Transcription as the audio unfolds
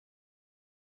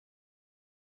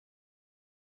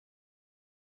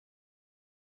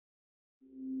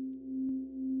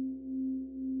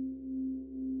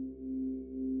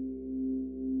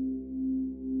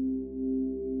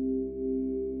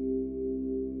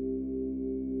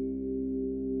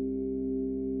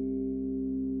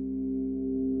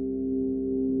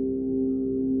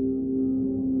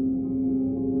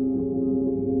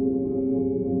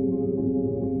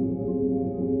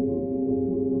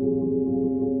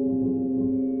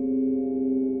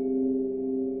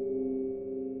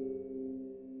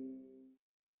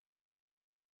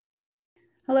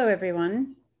Hello,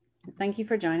 everyone. Thank you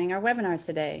for joining our webinar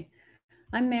today.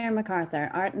 I'm Mayor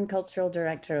MacArthur, Art and Cultural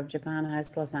Director of Japan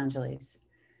House Los Angeles.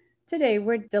 Today,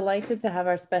 we're delighted to have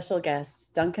our special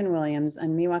guests, Duncan Williams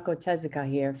and Miwako Tezuka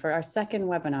here for our second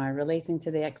webinar relating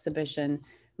to the exhibition,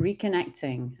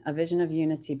 Reconnecting, A Vision of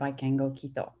Unity by Kengo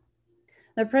Kito.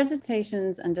 Their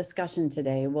presentations and discussion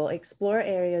today will explore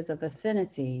areas of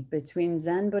affinity between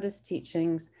Zen Buddhist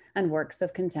teachings and works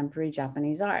of contemporary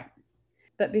Japanese art.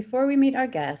 But before we meet our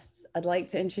guests, I'd like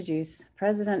to introduce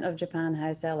President of Japan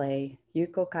House LA,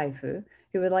 Yuko Kaifu,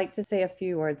 who would like to say a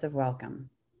few words of welcome.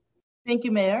 Thank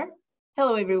you, Mayor.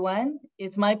 Hello, everyone.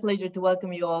 It's my pleasure to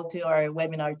welcome you all to our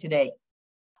webinar today.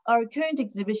 Our current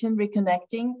exhibition,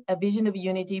 Reconnecting, A Vision of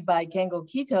Unity by Kengo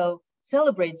Kito,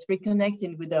 celebrates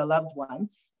reconnecting with our loved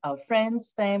ones, our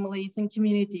friends, families, and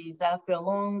communities after a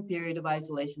long period of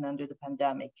isolation under the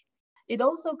pandemic. It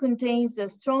also contains a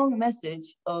strong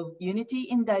message of unity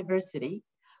in diversity,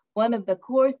 one of the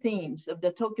core themes of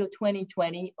the Tokyo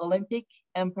 2020 Olympic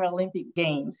and Paralympic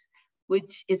Games,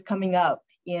 which is coming up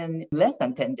in less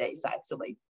than 10 days,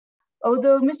 actually.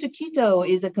 Although Mr. Kito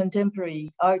is a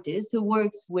contemporary artist who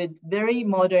works with very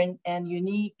modern and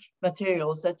unique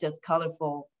materials such as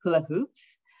colorful hula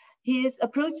hoops, his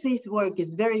approach to his work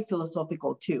is very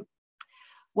philosophical too.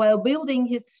 While building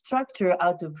his structure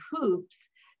out of hoops,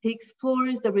 he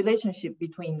explores the relationship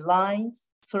between lines,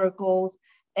 circles,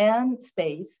 and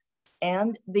space,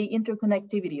 and the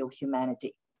interconnectivity of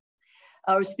humanity.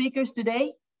 Our speakers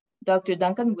today, Dr.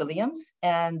 Duncan Williams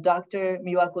and Dr.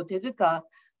 Miwako Tezuka,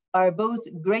 are both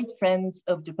great friends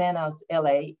of Japan House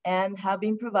LA and have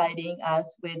been providing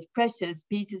us with precious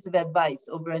pieces of advice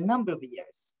over a number of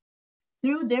years.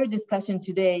 Through their discussion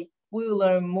today, we will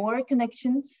learn more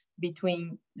connections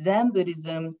between Zen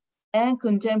Buddhism and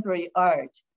contemporary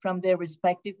art from their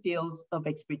respective fields of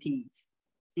expertise.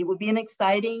 It will be an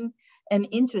exciting and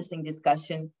interesting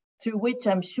discussion through which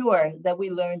I'm sure that we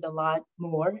learned a lot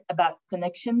more about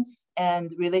connections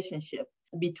and relationship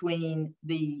between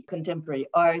the contemporary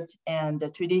art and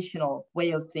the traditional way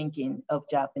of thinking of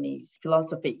Japanese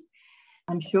philosophy.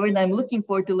 I'm sure, and I'm looking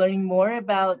forward to learning more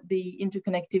about the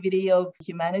interconnectivity of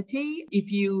humanity.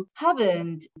 If you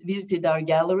haven't visited our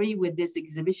gallery with this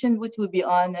exhibition, which will be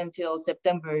on until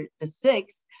September the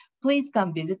 6th, please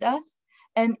come visit us.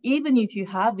 And even if you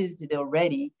have visited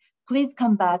already, please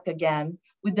come back again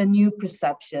with a new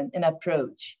perception and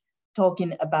approach,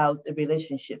 talking about the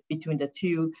relationship between the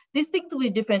two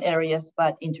distinctly different areas,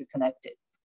 but interconnected.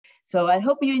 So I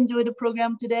hope you enjoyed the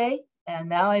program today. And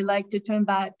now I'd like to turn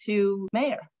back to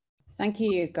Mayor. Thank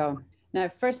you, Yuko.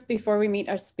 Now, first, before we meet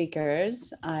our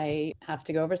speakers, I have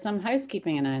to go over some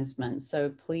housekeeping announcements. So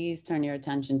please turn your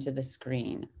attention to the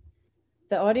screen.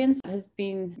 The audience has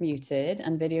been muted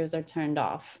and videos are turned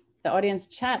off. The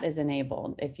audience chat is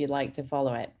enabled if you'd like to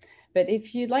follow it. But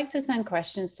if you'd like to send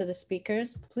questions to the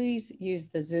speakers, please use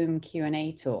the Zoom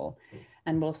Q&A tool,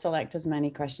 and we'll select as many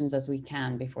questions as we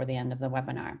can before the end of the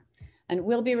webinar. And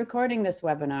we'll be recording this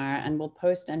webinar and we'll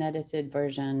post an edited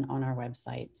version on our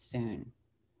website soon.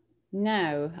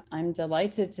 Now, I'm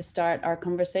delighted to start our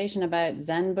conversation about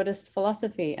Zen Buddhist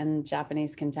philosophy and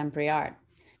Japanese contemporary art.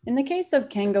 In the case of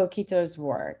Kengo Kito's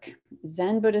work,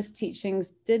 Zen Buddhist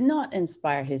teachings did not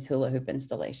inspire his hula hoop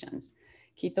installations.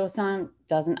 Kito-san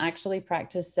doesn't actually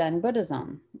practice Zen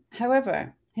Buddhism.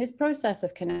 However, his process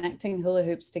of connecting hula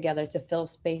hoops together to fill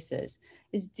spaces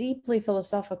is deeply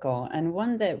philosophical and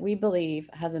one that we believe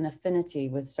has an affinity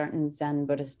with certain Zen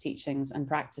Buddhist teachings and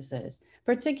practices,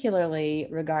 particularly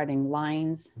regarding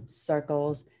lines,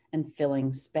 circles, and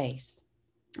filling space.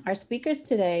 Our speakers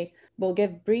today will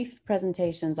give brief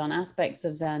presentations on aspects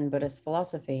of Zen Buddhist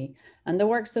philosophy and the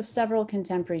works of several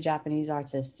contemporary Japanese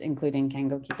artists, including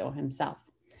Kengo Kito himself.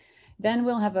 Then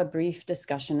we'll have a brief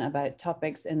discussion about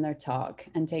topics in their talk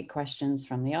and take questions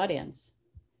from the audience.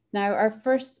 Now, our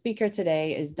first speaker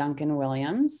today is Duncan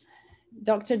Williams.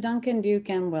 Dr. Duncan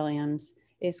Williams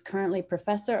is currently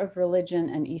Professor of Religion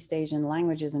and East Asian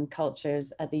Languages and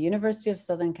Cultures at the University of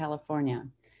Southern California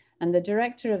and the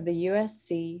director of the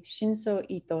USC Shinso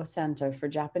Ito Center for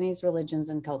Japanese Religions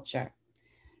and Culture.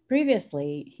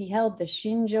 Previously, he held the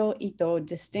Shinjo Ito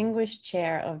Distinguished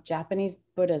Chair of Japanese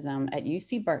Buddhism at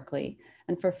UC Berkeley,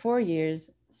 and for 4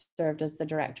 years served as the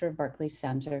director of Berkeley's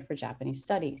Center for Japanese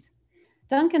Studies.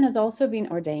 Duncan has also been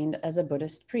ordained as a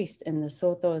Buddhist priest in the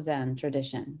Soto Zen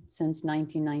tradition since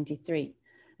 1993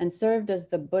 and served as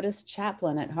the Buddhist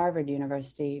chaplain at Harvard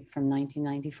University from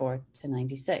 1994 to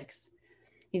 96.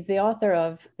 He's the author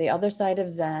of The Other Side of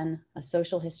Zen, A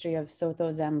Social History of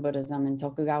Soto Zen Buddhism in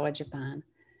Tokugawa, Japan,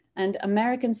 and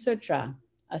American Sutra,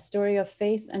 A Story of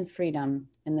Faith and Freedom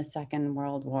in the Second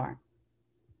World War.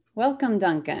 Welcome,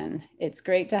 Duncan. It's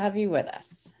great to have you with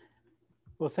us.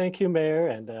 Well, thank you, Mayor,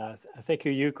 and thank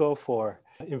you, Yuko, for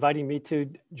inviting me to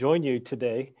join you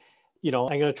today. I'm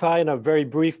going to try in a very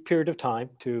brief period of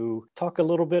time to talk a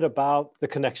little bit about the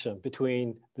connection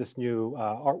between this new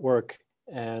artwork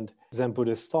and Zen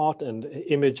Buddhist thought and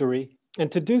imagery.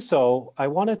 And to do so, I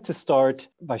wanted to start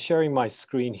by sharing my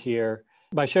screen here,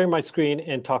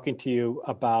 and talking to you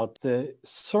about the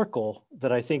circle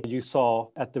that I think you saw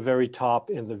at the very top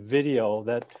in the video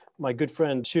that my good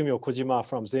friend Shumyo Kojima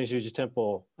from Zenjuji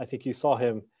Temple, I think you saw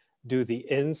him do the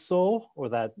enso, or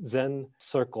that Zen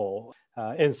circle.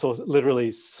 Enso is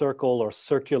literally circle or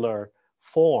circular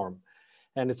form,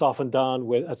 and it's often done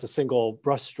as a single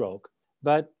brushstroke.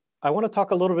 But I want to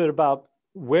talk a little bit about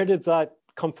where did that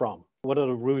come from? What are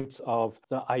the roots of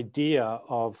the idea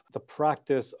of the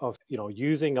practice of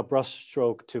using a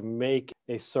brushstroke to make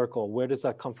a circle? Where does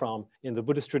that come from in the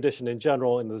Buddhist tradition in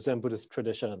general, in the Zen Buddhist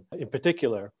tradition in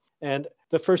particular? And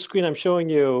the first screen I'm showing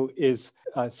you is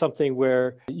something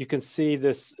where you can see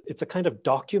this. It's a kind of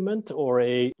document or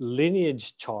a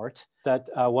lineage chart that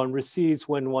one receives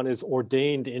when one is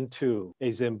ordained into a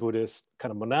Zen Buddhist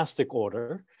kind of monastic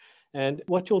order. And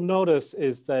what you'll notice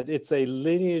is that it's a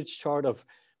lineage chart of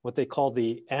what they call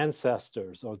the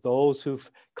ancestors, or those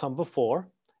who've come before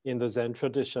in the Zen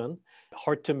tradition.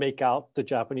 Hard to make out the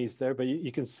Japanese there, but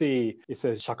you can see it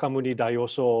says Shakyamuni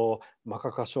Daiyosho,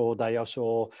 Makakasho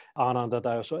Daiyosho, Ananda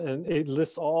Daiyosho, and it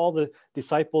lists all the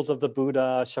disciples of the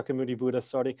Buddha, Shakyamuni Buddha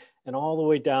starting, and all the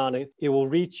way down. It will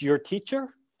reach your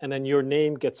teacher, and then your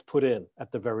name gets put in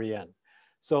at the very end.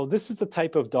 So this is the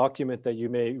type of document that you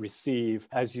may receive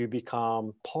as you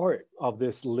become part of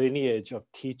this lineage of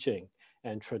teaching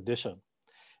and tradition.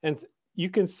 And you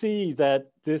can see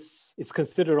that this is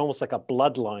considered almost like a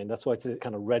bloodline. That's why it's a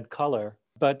kind of red color.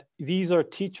 But these are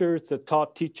teachers that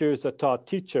taught teachers that taught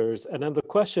teachers. And then the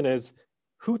question is,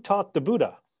 who taught the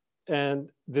Buddha? And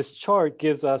this chart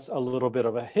gives us a little bit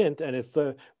of a hint, and it's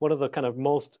one of the kind of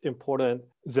most important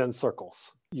Zen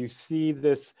circles. You see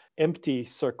this empty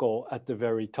circle at the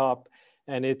very top,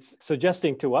 and it's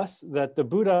suggesting to us that the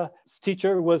Buddha's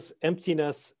teacher was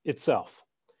emptiness itself.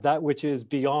 That which is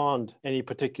beyond any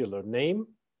particular name,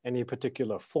 any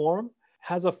particular form,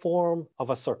 has a form of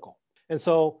a circle. And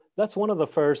so that's one of the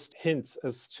first hints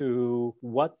as to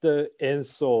what the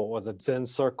enso, or the Zen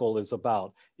circle, is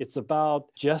about. It's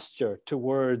about gesture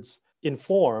towards, in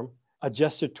form, a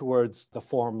gesture towards the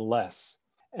formless.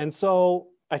 And so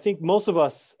I think most of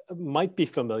us might be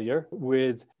familiar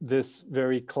with this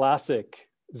very classic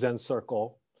Zen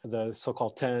circle, the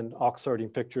so-called 10 ox-herding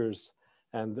pictures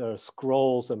and the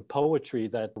scrolls and poetry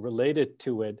that related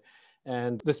to it.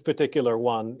 And this particular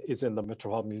one is in the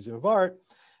Metropolitan Museum of Art,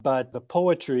 but the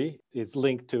poetry is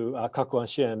linked to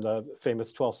Kakuan Shen, the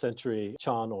famous 12th century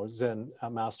Chan or Zen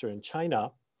master in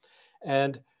China.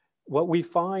 And what we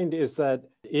find is that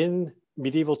in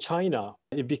medieval China,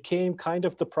 it became kind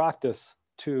of the practice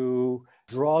to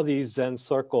draw these Zen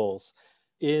circles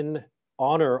in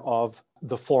honor of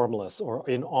the formless, or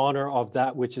in honor of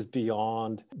that which is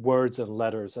beyond words and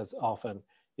letters, as often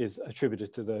is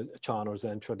attributed to the Chan or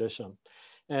Zen tradition.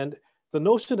 And the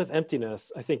notion of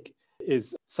emptiness, I think,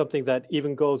 is something that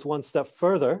even goes one step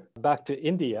further back to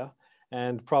India.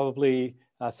 And probably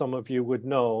some of you would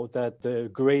know that the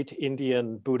great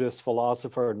Indian Buddhist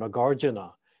philosopher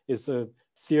Nagarjuna is the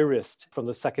theorist from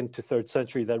the 2nd to 3rd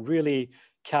century that really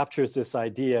captures this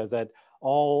idea that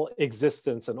all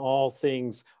existence and all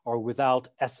things are without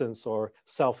essence or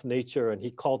self-nature, and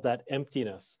he called that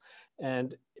emptiness.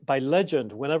 And by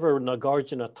legend, whenever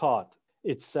Nagarjuna taught,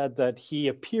 it's said that he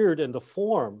appeared in the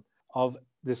form of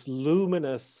this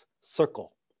luminous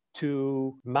circle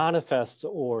to manifest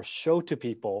or show to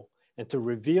people and to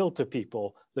reveal to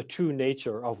people the true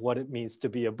nature of what it means to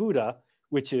be a Buddha,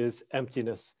 which is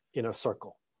emptiness in a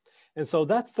circle. And so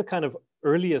that's the kind of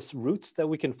earliest roots that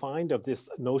we can find of this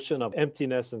notion of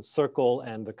emptiness and circle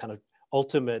and the kind of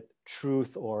ultimate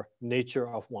truth or nature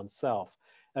of oneself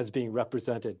as being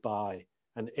represented by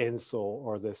an enso,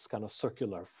 or this kind of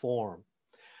circular form.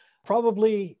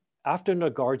 Probably after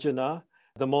Nagarjuna,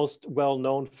 the most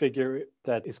well-known figure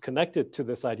that is connected to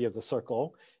this idea of the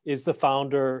circle is the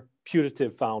founder,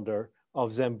 putative founder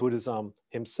of Zen Buddhism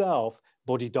himself,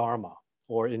 Bodhidharma,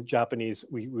 or in Japanese,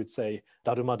 we would say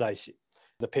Daruma Daishi,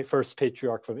 the first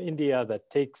patriarch from India that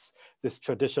takes this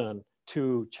tradition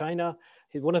to China.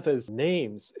 One of his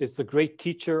names is the great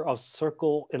teacher of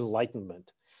circle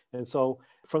enlightenment. And so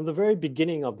from the very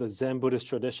beginning of the Zen Buddhist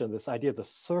tradition, this idea of the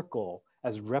circle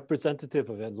as representative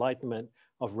of enlightenment,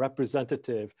 of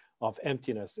representative of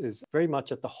emptiness, is very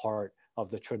much at the heart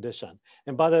of the tradition.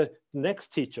 And by the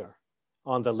next teacher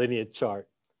on the lineage chart,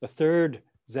 the third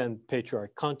Zen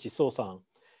patriarch, Kanchi Sosan,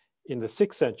 in the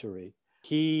 6th century,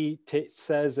 he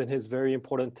says in his very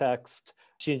important text,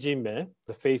 Shinjinme,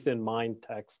 the Faith in Mind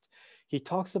text, he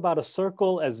talks about a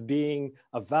circle as being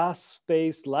a vast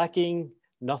space lacking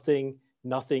nothing,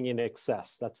 nothing in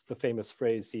excess. That's the famous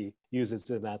phrase he uses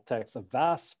in that text, a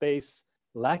vast space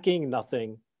lacking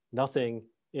nothing, nothing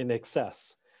in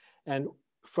excess. And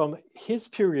from his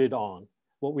period on,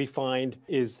 what we find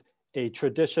is a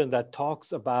tradition that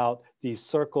talks about these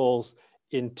circles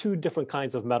in 2 different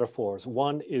kinds of metaphors.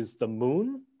 One is the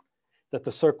moon, that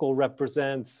the circle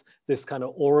represents this kind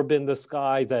of orb in the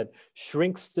sky that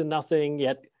shrinks to nothing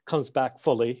yet comes back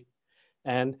fully.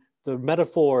 And the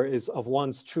metaphor is of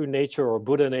one's true nature or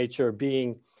Buddha nature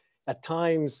being at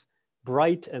times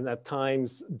bright and at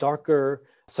times darker,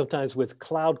 sometimes with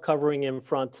cloud covering in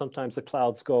front, sometimes the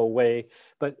clouds go away,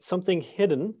 but something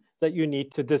hidden that you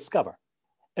need to discover.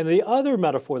 And the other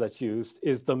metaphor that's used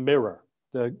is the mirror.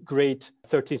 The great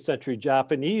 13th century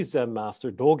Japanese Zen master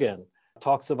Dogen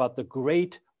talks about the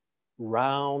great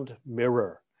round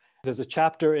mirror. There's a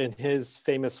chapter in his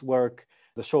famous work,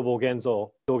 the Shobo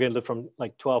Genzo. Dogen lived from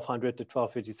like 1200 to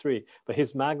 1253, but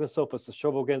his magnus opus, the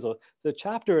Shobo Genzo, the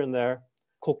chapter in there,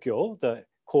 Kokyo, the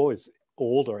ko is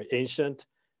old or ancient,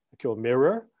 Kyo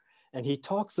mirror. And he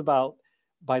talks about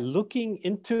by looking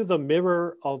into the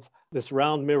mirror of this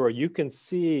round mirror, you can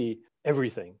see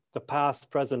everything, the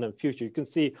past, present, and future. You can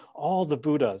see all the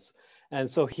Buddhas. And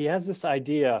so he has this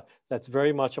idea that's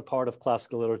very much a part of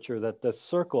classical literature, that the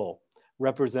circle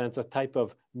represents a type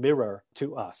of mirror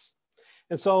to us.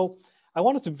 And so I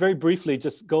wanted to very briefly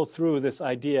just go through this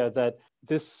idea that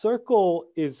this circle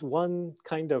is one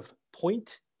kind of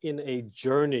point in a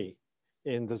journey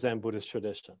in the Zen Buddhist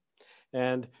tradition.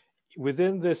 And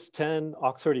within this 10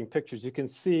 Oxfording pictures, you can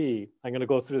see, I'm going to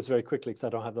go through this very quickly because I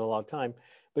don't have a lot of time,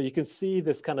 but you can see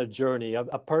this kind of journey of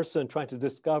a person trying to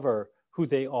discover who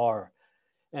they are.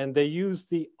 And they use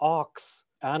the ox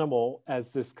animal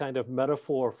as this kind of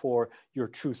metaphor for your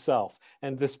true self.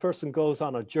 And this person goes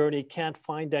on a journey, can't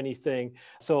find anything.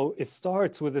 So it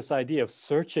starts with this idea of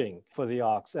searching for the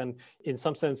ox and in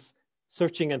some sense,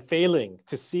 searching and failing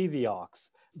to see the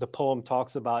ox. The poem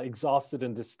talks about exhausted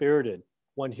and dispirited.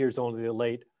 One hears only the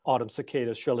late autumn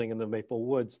cicadas shrilling in the maple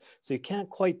woods. So you can't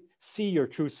quite see your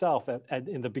true self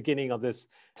in the beginning of this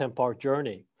 10-part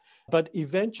journey. But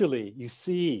eventually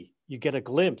you get a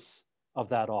glimpse of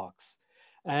that ox.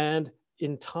 And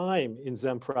in time in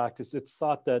Zen practice, it's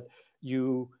thought that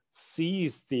you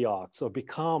seize the ox or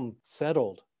become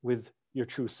settled with your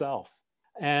true self.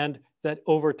 And that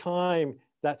over time,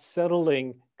 that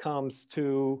settling comes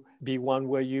to be one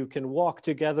where you can walk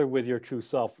together with your true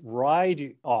self,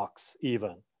 ride ox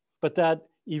even, but that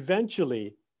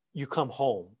eventually you come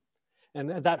home. And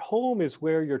that home is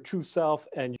where your true self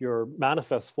and your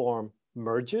manifest form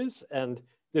merges, and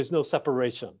there's no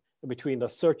separation between the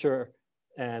searcher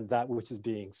and that which is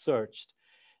being searched.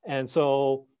 And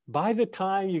so by the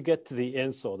time you get to the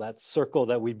insole, that circle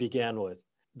that we began with,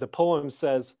 the poem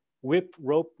says, whip,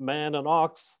 rope, man, and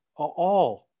ox are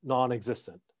all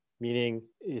non-existent, meaning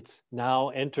it's now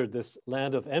entered this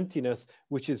land of emptiness,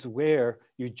 which is where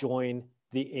you join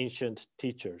the ancient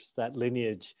teachers, that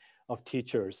lineage of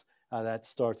teachers that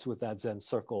starts with that Zen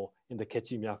circle in the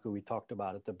Kechimyaku we talked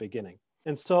about at the beginning.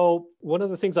 And so one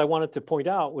of the things I wanted to point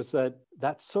out was that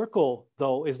that circle,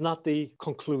 though, is not the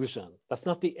conclusion. That's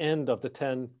not the end of the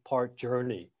 10-part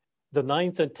journey. The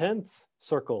 9th and 10th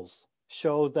circles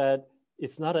show that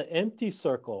it's not an empty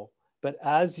circle, but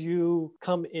as you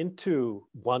come into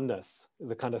oneness,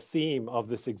 the kind of theme of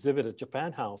this exhibit at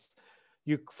Japan House,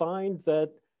 you find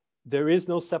that there is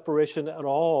no separation at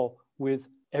all with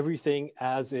everything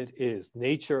as it is,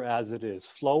 nature as it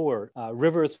is,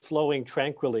 rivers flowing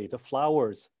tranquilly, the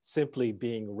flowers simply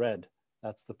being red.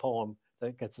 That's the poem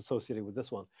that gets associated with this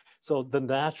one. So the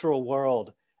natural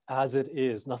world as it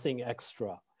is, nothing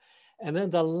extra. And then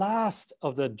the last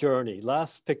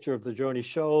picture of the journey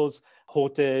shows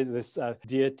Hote, this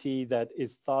deity that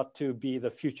is thought to be the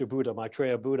future Buddha,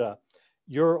 Maitreya Buddha.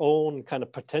 Your own kind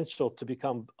of potential to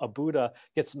become a Buddha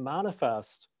gets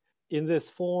manifest in this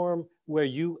form where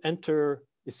you enter.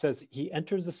 It says he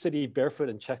enters the city barefoot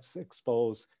and chest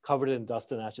exposed, covered in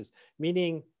dust and ashes,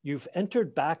 meaning you've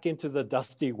entered back into the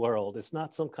dusty world. It's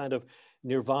not some kind of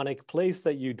nirvanic place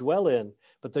that you dwell in,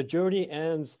 but the journey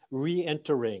ends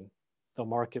re-entering the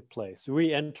marketplace,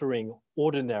 re-entering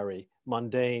ordinary,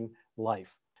 mundane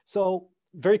life. So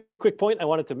very quick point I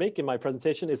wanted to make in my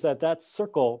presentation is that that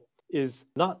circle is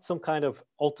not some kind of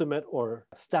ultimate or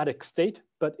static state,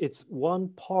 but it's one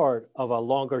part of a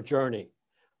longer journey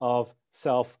of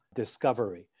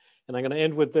self-discovery. And I'm going to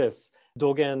end with this.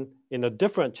 Dogen, in a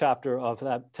different chapter of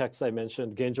that text I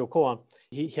mentioned, Genjo Koan,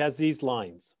 he has these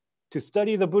lines. To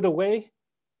study the Buddha way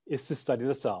is to study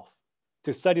the self.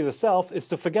 To study the self is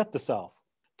to forget the self.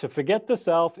 To forget the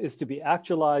self is to be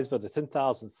actualized by the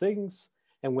 10,000 things.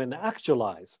 And when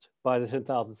actualized by the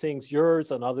 10,000 things,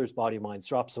 yours and others' body minds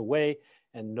drops away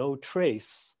and no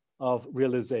trace of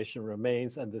realization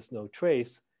remains. And this no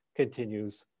trace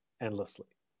continues endlessly.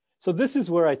 So this is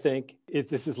where I think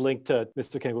this is linked to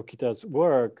Mr. Kengo Kito's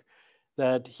work,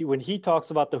 that when he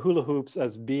talks about the hula hoops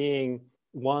as being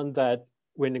one that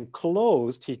when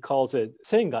enclosed, he calls it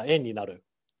sen ga en ni naru.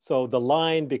 So the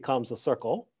line becomes a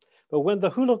circle. But when the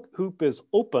hula hoop is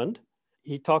opened,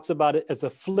 he talks about it as a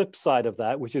flip side of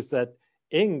that, which is that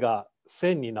en ga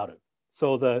sen ni naru.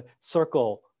 So the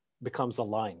circle becomes a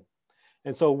line.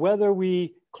 And so whether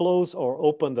we close or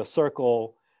open the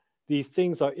circle, these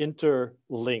things are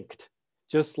interlinked,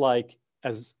 just like,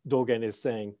 as Dogen is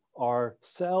saying, our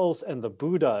cells and the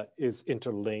Buddha is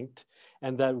interlinked,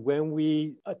 and that when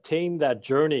we attain that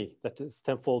journey, that this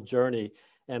tenfold journey,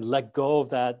 and let go of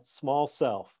that small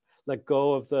self, let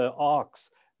go of the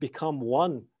ox, become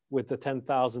one with the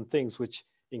 10,000 things, which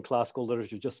in classical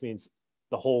literature just means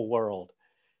the whole world,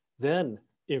 then,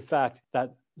 in fact,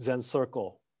 that Zen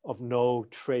circle of no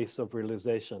trace of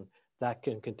realization, that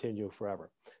can continue forever.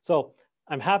 So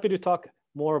I'm happy to talk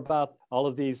more about all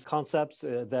of these concepts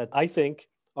that I think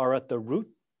are at the root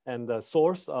and the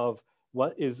source of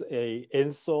what is a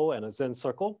Enso and a Zen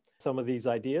circle, some of these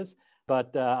ideas.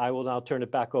 But I will now turn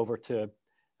it back over to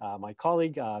my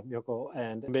colleague, Miwako,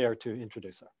 and Mayor to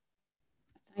introduce her.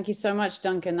 Thank you so much,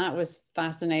 Duncan. That was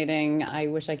fascinating. I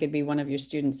wish I could be one of your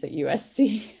students at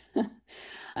USC.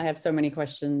 I have so many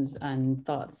questions and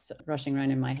thoughts rushing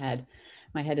around in my head.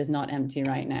 My head is not empty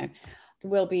right now.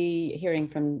 We'll be hearing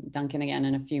from Duncan again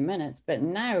in a few minutes, but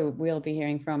now we'll be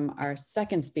hearing from our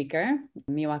second speaker,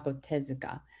 Miwako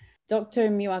Tezuka. Dr.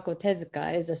 Miwako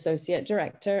Tezuka is Associate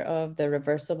Director of the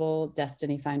Reversible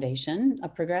Destiny Foundation, a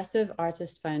progressive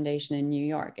artist foundation in New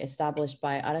York, established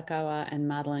by Arakawa and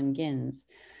Madeline Gins.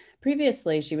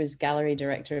 Previously, she was Gallery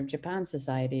Director of Japan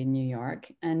Society in New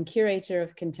York and Curator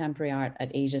of Contemporary Art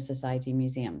at Asia Society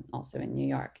Museum, also in New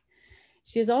York.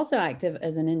 She is also active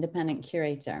as an independent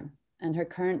curator, and her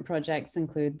current projects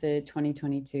include the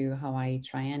 2022 Hawaii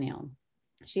Triennial.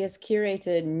 She has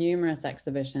curated numerous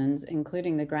exhibitions,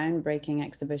 including the groundbreaking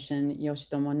exhibition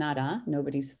Yoshitomo Nara,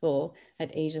 Nobody's Full, at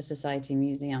Asia Society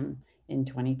Museum in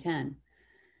 2010.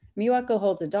 Miwako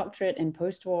holds a doctorate in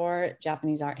post-war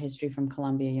Japanese art history from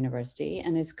Columbia University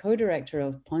and is co-director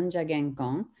of Ponja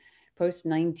Genkon,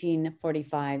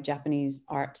 post-1945 Japanese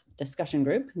art discussion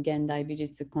group, Gendai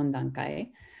Bijutsu Kondankai,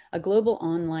 a global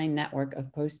online network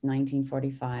of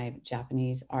post-1945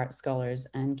 Japanese art scholars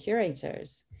and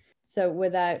curators. So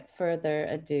without further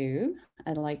ado,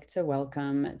 I'd like to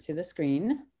welcome to the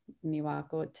screen,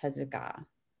 Miwako Tezuka.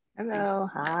 Hello,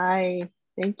 hi.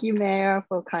 Thank you, Mayor,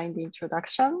 for kind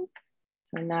introduction.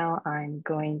 So now I'm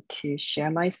going to share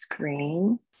my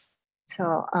screen.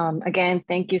 So again,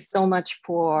 thank you so much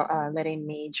for letting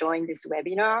me join this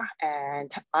webinar.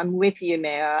 And I'm with you,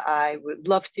 Mayor. I would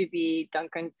love to be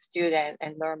Duncan's student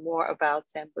and learn more about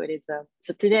Zen Buddhism.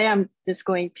 So today I'm just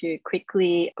going to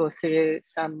quickly go through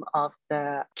some of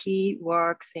the key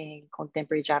works in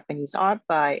contemporary Japanese art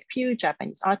by a few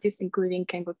Japanese artists, including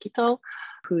Kengo Kito,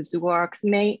 whose works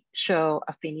may show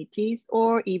affinities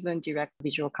or even direct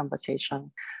visual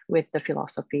conversation with the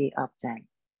philosophy of Zen.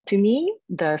 To me,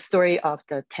 the story of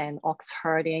the 10 ox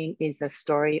herding is a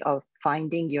story of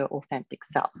finding your authentic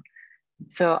self.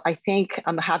 So I think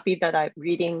I'm happy that I'm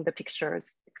reading the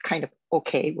pictures kind of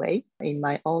okay way in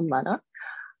my own manner.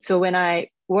 So when I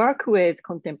work with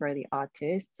contemporary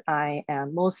artists, I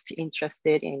am most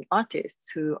interested in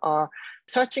artists who are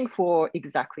searching for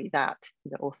exactly that,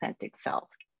 the authentic self.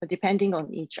 But depending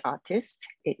on each artist,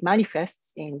 it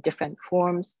manifests in different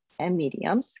forms and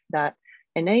mediums that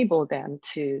enable them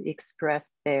to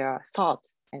express their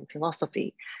thoughts and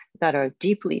philosophy that are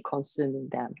deeply consuming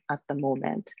them at the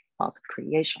moment of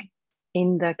creation.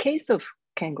 In the case of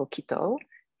Kengo Kito,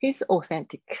 his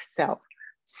authentic self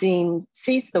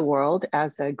sees the world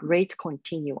as a great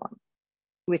continuum,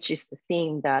 which is the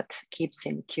theme that keeps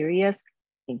him curious,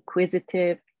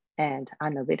 inquisitive, and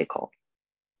analytical.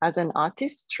 As an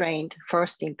artist trained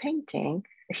first in painting,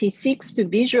 he seeks to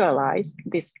visualize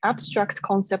this abstract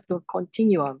concept of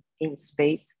continuum in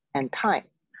space and time.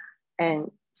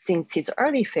 And since his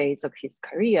early phase of his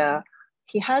career,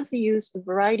 he has used a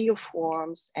variety of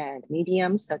forms and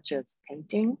mediums such as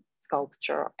painting,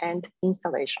 sculpture, and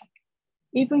installation.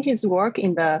 Even his work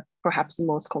in the perhaps the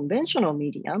most conventional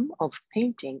medium of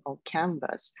painting on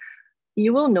canvas,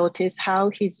 you will notice how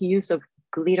his use of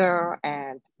glitter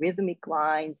and rhythmic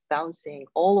lines bouncing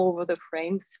all over the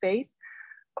frame space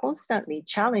constantly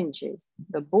challenges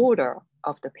the border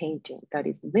of the painting that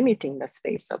is limiting the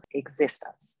space of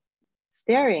existence.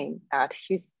 Staring at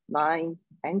his lines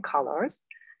and colors,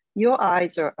 your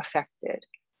eyes are affected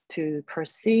to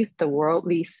perceive the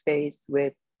worldly space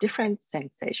with different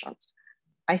sensations.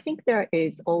 I think there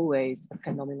is always a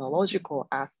phenomenological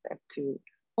aspect to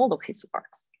all of his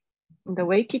works. The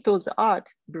way Kito's art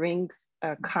brings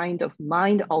a kind of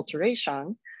mind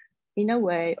alteration, in a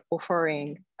way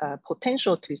offering a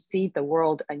potential to see the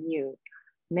world anew,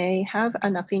 may have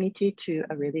an affinity to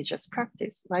a religious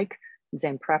practice like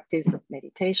Zen practice of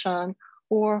meditation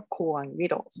or koan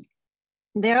riddles.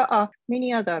 There are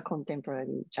many other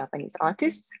contemporary Japanese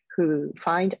artists who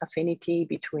find affinity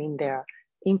between their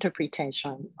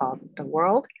interpretation of the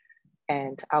world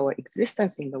and our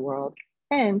existence in the world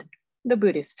and the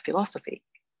Buddhist philosophy,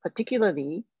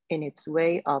 particularly in its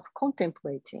way of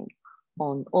contemplating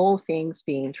on all things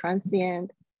being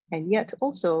transient and yet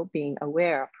also being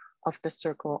aware of the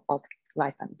circle of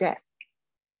life and death.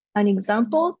 An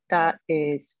example that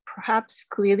is perhaps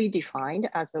clearly defined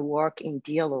as a work in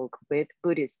dialogue with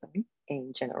Buddhism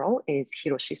in general is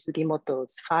Hiroshi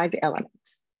Sugimoto's 5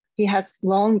 Elements. He has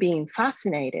long been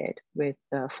fascinated with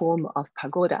the form of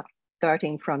pagoda,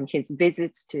 starting from his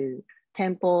visits to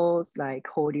temples like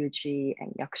Horyuji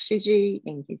and Yakushiji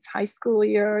in his high school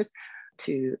years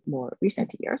to more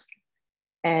recent years.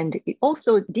 And it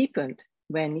also deepened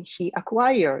when he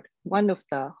acquired one of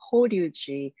the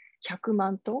Horyuji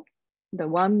Hyakumanto, the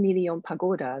 1 million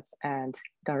pagodas and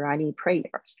the Rani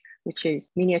prayers, which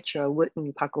is miniature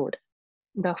wooden pagoda.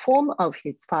 The form of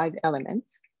his 5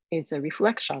 elements is a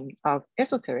reflection of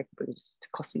esoteric Buddhist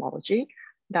cosmology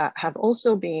that have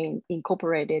also been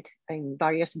incorporated in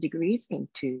various degrees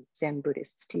into Zen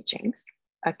Buddhist teachings.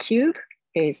 A cube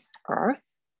is earth,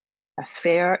 a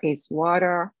sphere is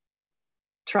water,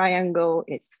 triangle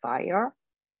is fire,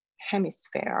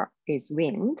 hemisphere is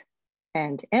wind,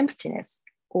 and emptiness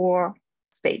or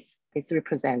space is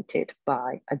represented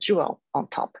by a jewel on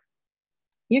top.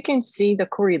 You can see the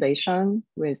correlation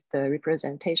with the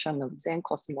representation of Zen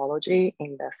cosmology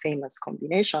in the famous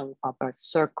combination of a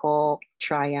circle,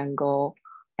 triangle,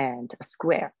 and a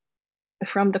square.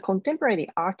 From the contemporary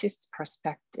artist's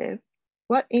perspective,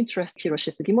 what interests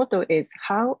Hiroshi Sugimoto is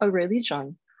how a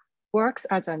religion works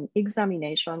as an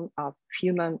examination of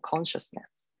human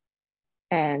consciousness.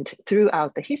 And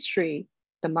throughout the history,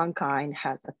 the mankind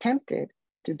has attempted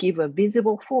to give a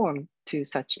visible form to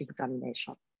such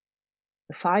examination.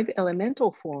 The 5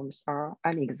 elemental forms are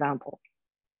an example.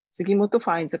 Sugimoto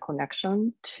finds a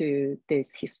connection to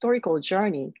this historical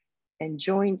journey and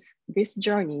joins this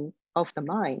journey of the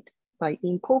mind by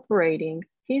incorporating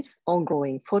his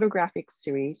ongoing photographic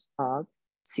series of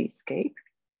Seascape,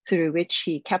 through which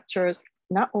he captures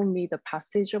not only the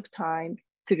passage of time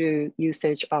through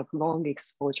usage of long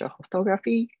exposure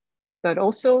photography, but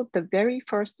also the very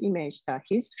first image that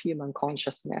his human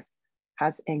consciousness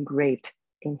has engraved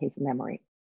in his memory.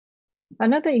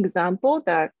 Another example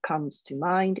that comes to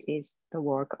mind is the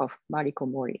work of Mariko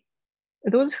Mori.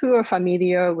 Those who are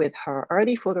familiar with her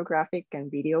early photographic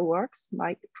and video works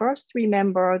might first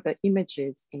remember the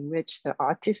images in which the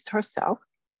artist herself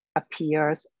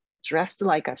appears dressed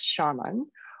like a shaman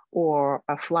or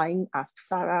a flying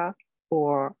apsara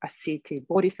or a seated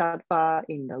bodhisattva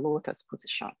in the lotus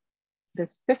position. The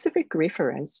specific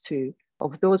reference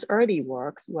of those early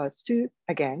works was to,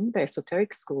 again, the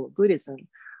esoteric school of Buddhism,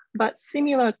 but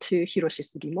similar to Hiroshi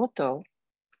Sugimoto,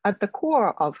 at the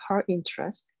core of her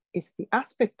interest is the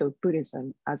aspect of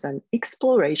Buddhism as an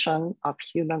exploration of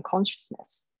human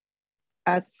consciousness.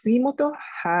 As Sugimoto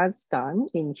has done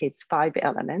in his 5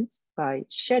 elements by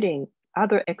shedding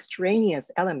other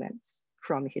extraneous elements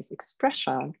from his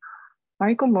expression,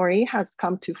 Mariko Mori has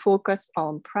come to focus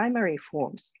on primary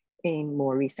forms in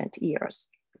more recent years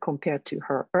compared to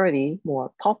her early,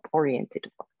 more pop-oriented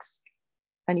works.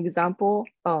 An example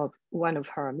of one of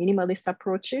her minimalist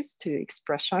approaches to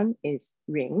expression is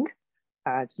Ring,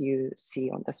 as you see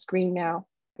on the screen now.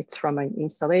 It's from an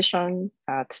installation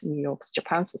at New York's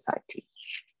Japan Society.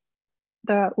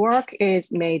 The work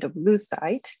is made of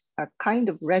lucite, a kind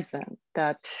of resin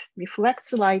that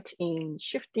reflects light in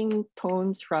shifting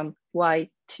tones from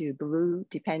white to blue,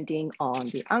 depending on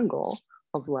the angle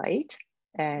of light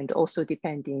and also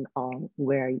depending on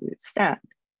where you stand.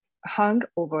 Hung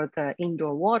over the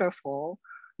indoor waterfall,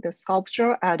 the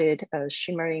sculpture added a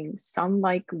shimmering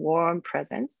sun-like warm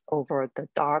presence over the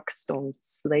dark stone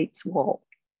slate wall.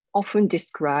 often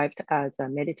described as a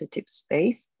meditative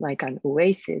space, like an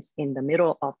oasis in the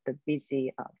middle of the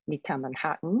busy Midtown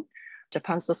Manhattan.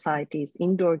 Japan Society's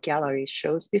indoor gallery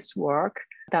shows this work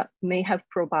that may have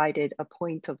provided a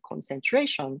point of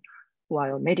concentration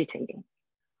while meditating.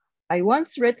 I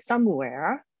once read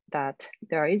somewhere that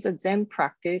there is a Zen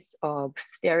practice of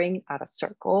staring at a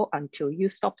circle until you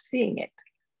stop seeing it.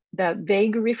 That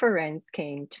vague reference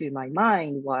came to my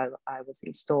mind while I was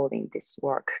installing this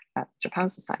work at Japan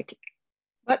Society.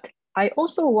 But I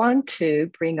also want to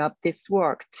bring up this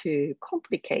work to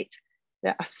complicate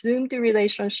the assumed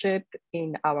relationship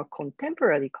in our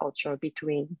contemporary culture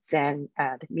between Zen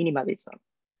and minimalism.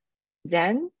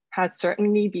 Zen has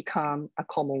certainly become a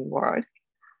common word.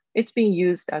 It's been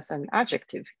used as an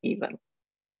adjective even,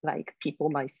 like people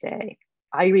might say,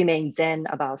 I remain Zen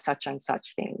about such and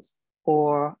such things,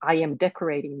 or I am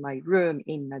decorating my room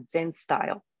in a Zen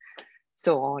style,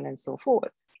 so on and so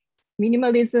forth.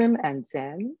 Minimalism and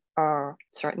Zen are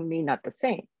certainly not the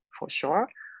same, for sure.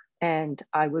 And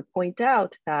I would point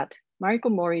out that Mariko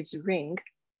Mori's ring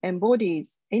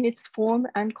embodies in its form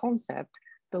and concept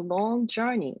the long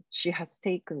journey she has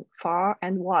taken far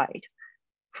and wide,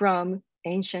 from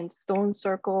ancient stone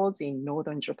circles in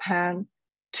northern Japan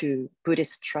to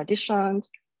Buddhist traditions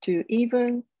to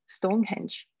even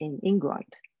Stonehenge in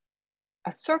England.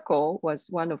 A circle was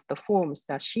one of the forms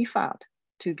that she found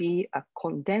to be a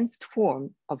condensed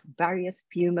form of various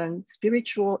human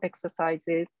spiritual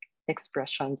exercises,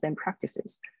 expressions, and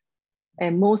practices.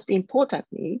 And most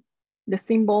importantly, the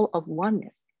symbol of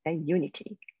oneness and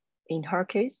unity. In her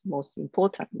case, most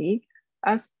importantly,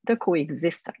 as the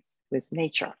coexistence with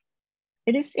nature.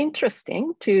 It is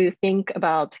interesting to think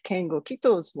about Kengo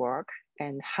Kito's work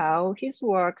and how his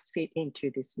works fit into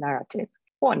this narrative,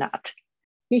 or not.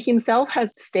 He himself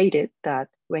has stated that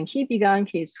when he began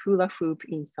his hula hoop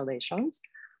installations,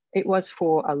 it was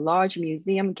for a large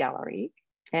museum gallery,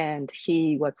 and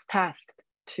he was tasked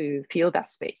to fill that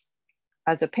space.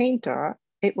 As a painter,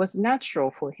 it was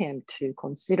natural for him to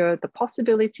consider the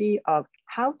possibility of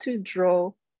how to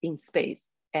draw in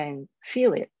space and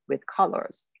fill it with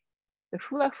colors. The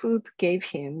hula hoop gave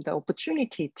him the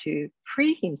opportunity to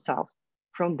free himself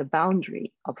from the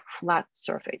boundary of flat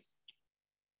surface.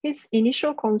 His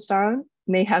initial concern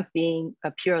may have been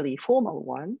a purely formal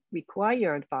one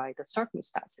required by the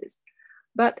circumstances,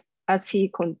 but as he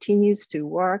continues to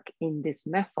work in this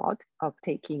method of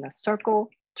taking a circle,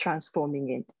 transforming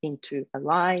it into a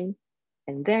line,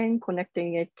 and then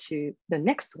connecting it to the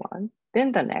next one,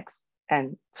 then the next,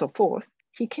 and so forth,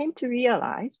 he came to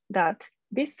realize that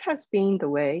this has been the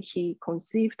way he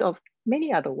conceived of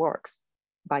many other works,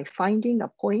 by finding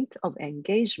a point of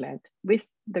engagement with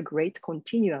the great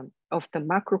continuum of the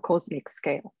macrocosmic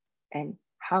scale and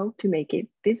how to make it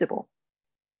visible.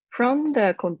 From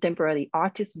the contemporary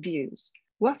artist's views,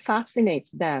 what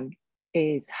fascinates them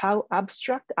is how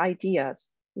abstract ideas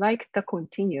like the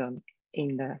continuum,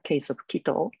 in the case of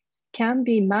Kito, can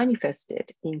be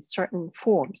manifested in certain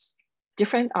forms.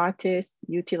 Different artists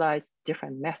utilize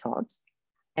different methods,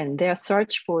 and their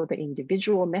search for the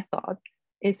individual method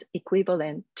is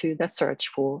equivalent to the search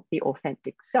for the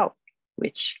authentic self,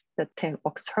 which the 10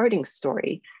 ox herding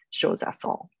story shows us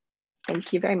all.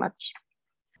 Thank you very much.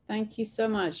 Thank you so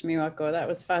much, Miwako. That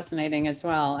was fascinating as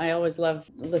well. I always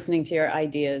love listening to your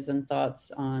ideas and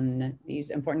thoughts on these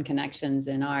important connections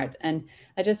in art. And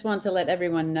I just want to let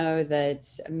everyone know that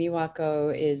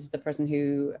Miwako is the person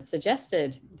who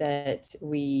suggested that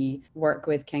we work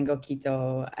with Kengo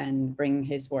Kito and bring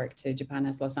his work to Japan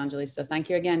House Los Angeles. So thank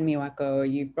you again, Miwako.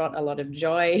 You brought a lot of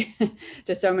joy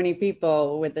to so many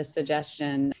people with this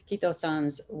suggestion.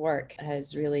 Kito-san's work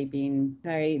has really been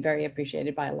very, very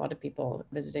appreciated by a lot of people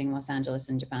visiting Los Angeles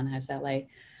and Japan House LA.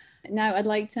 Now I'd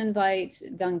like to invite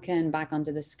Duncan back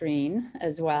onto the screen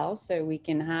as well, so we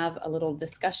can have a little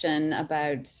discussion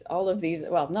about all of these,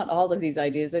 well, not all of these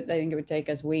ideas. I think it would take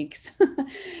us weeks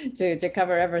to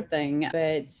cover everything,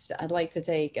 but I'd like to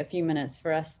take a few minutes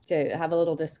for us to have a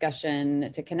little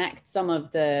discussion to connect some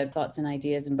of the thoughts and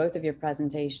ideas in both of your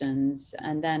presentations,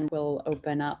 and then we'll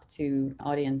open up to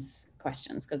audience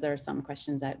questions, because there are some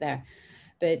questions out there.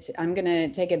 But I'm going to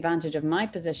take advantage of my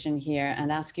position here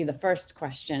and ask you the first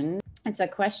question. It's a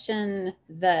question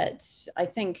that I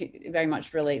think very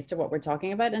much relates to what we're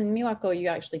talking about. And Miwako, you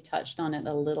actually touched on it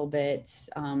a little bit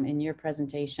in your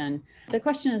presentation. The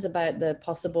question is about the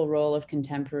possible role of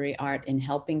contemporary art in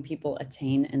helping people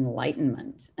attain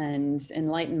enlightenment. And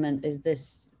enlightenment is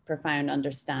this profound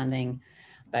understanding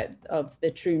of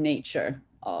the true nature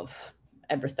of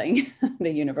everything,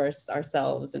 the universe,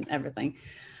 ourselves, and everything.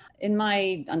 In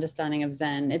my understanding of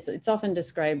Zen, it's often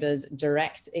described as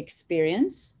direct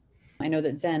experience. I know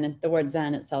that Zen, the word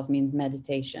Zen itself means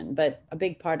meditation, but a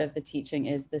big part of the teaching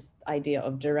is this idea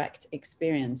of direct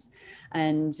experience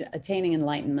and attaining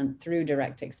enlightenment through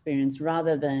direct experience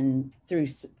rather than through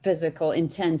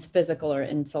intense physical or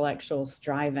intellectual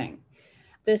striving.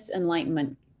 This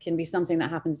enlightenment can be something that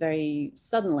happens very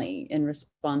suddenly in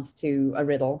response to a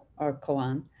riddle or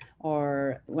koan,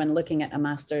 or when looking at a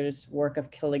master's work of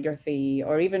calligraphy,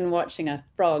 or even watching a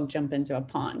frog jump into a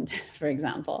pond, for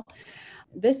example.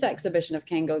 This exhibition of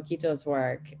Kengo Kito's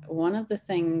work, one of the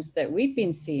things that we've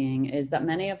been seeing is that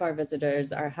many of our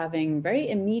visitors are having very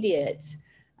immediate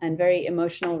and very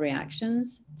emotional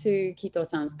reactions to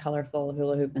Kito-san's colorful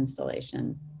hula hoop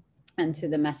installation and to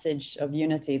the message of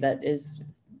unity that is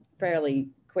fairly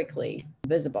quickly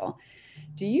visible.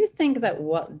 Do you think that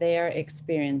what they're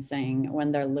experiencing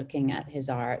when they're looking at his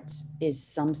art is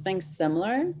something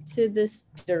similar to this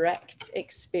direct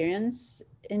experience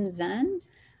in Zen?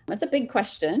 That's a big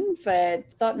question,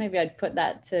 but thought maybe I'd put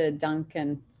that to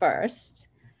Duncan first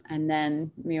and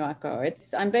then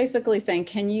Miwako. I'm basically saying,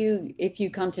 if you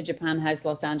come to Japan House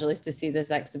Los Angeles to see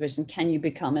this exhibition, can you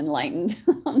become enlightened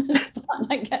on the spot,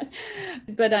 I guess?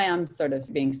 But I am sort of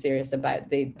being serious about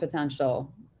the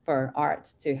potential for art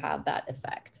to have that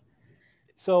effect.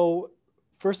 So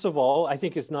first of all, I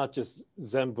think it's not just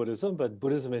Zen Buddhism, but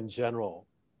Buddhism in general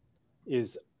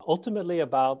is ultimately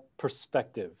about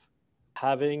perspective,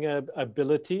 having an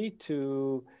ability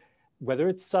to, whether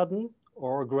it's sudden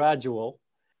or gradual,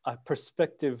 a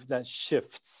perspective that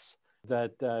shifts,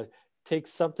 that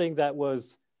takes something that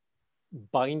was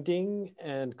binding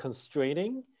and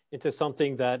constraining into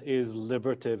something that is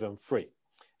liberative and free.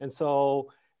 And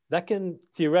so that can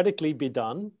theoretically be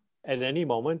done at any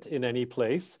moment in any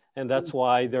place. And that's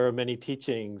why there are many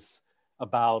teachings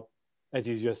about, as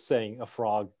you're just saying, a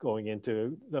frog going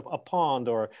into a pond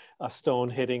or a stone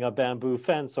hitting a bamboo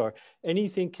fence, or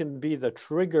anything can be the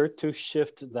trigger to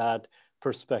shift that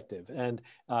perspective. And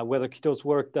whether Kito's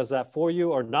work does that for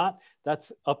you or not,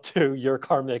 that's up to your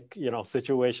karmic,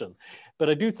 situation. But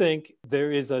I do think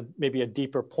there is maybe a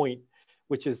deeper point,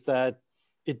 which is that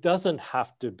it doesn't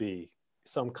have to be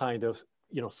some kind of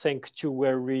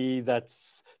sanctuary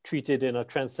that's treated in a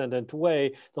transcendent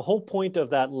way. The whole point of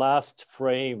that last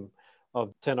frame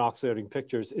of 10 oscillating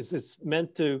pictures is it's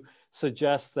meant to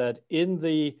suggest that in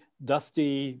the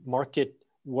dusty market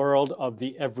world of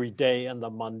the everyday and the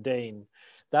mundane,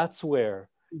 that's where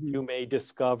you may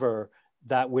discover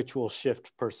that which will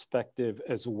shift perspective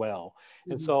as well.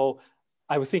 And so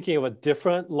I was thinking of a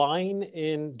different line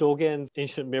in Dogen's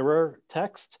Ancient Mirror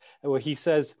text, where he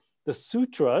says the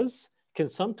sutras can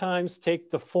sometimes take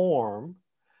the form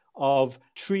of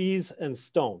trees and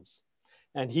stones.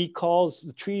 And he calls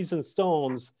the trees and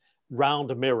stones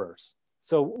round mirrors.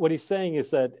 So what he's saying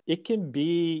is that it can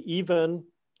be even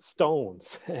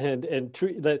stones and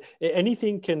that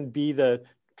anything can be the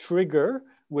trigger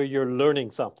where you're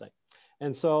learning something.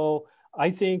 And so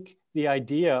I think the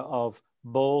idea of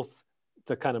both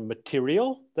the kind of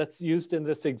material that's used in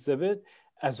this exhibit,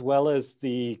 as well as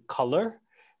the color,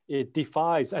 it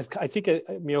defies, as I think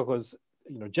Miwako's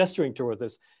gesturing toward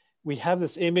this, we have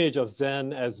this image of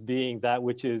Zen as being that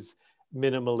which is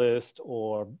minimalist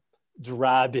or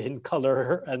drab in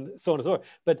color and so on and so forth.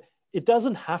 But it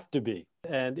doesn't have to be.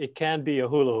 And it can be a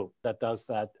hula hoop that does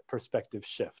that perspective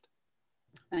shift.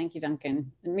 Thank you,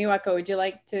 Duncan. And Miwako, would you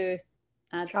like to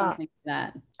add something to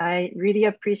that? I really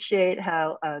appreciate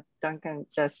how Duncan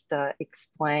just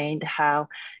explained how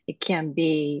it can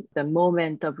be the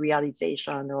moment of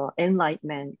realization or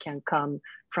enlightenment can come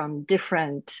from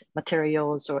different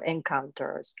materials or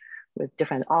encounters with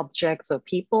different objects or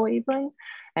people even.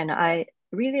 And I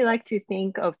really like to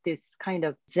think of this kind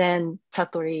of Zen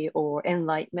Satori or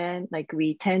enlightenment, like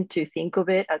we tend to think of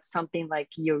it as something like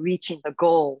you're reaching the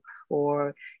goal,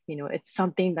 or it's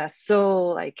something that's so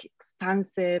like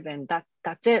expansive and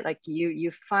that's it, like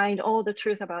you find all the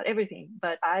truth about everything.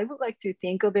 But I would like to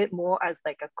think of it more as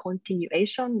like a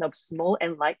continuation of small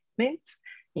enlightenments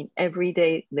in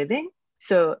everyday living.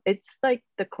 So it's like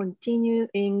the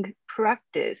continuing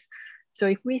practice. So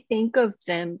if we think of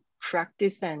Zen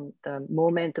practice and the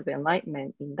moment of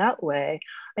enlightenment in that way,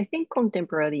 I think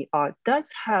contemporary art does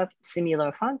have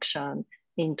similar function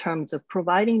in terms of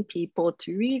providing people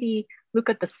to really look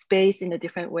at the space in a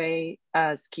different way,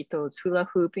 as Kito's hula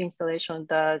hoop installation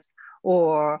does,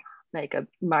 or like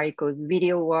Mariko's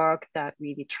video work that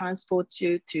really transports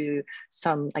you to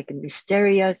some like a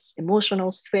mysterious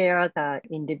emotional sphere that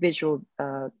individual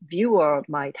viewer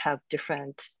might have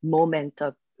different moment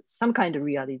of some kind of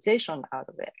realization out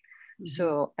of it.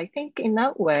 So I think in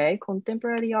that way,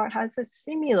 contemporary art has a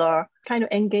similar kind of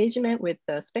engagement with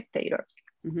the spectators.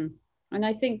 And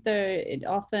I think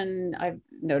I've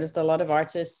noticed a lot of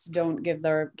artists don't give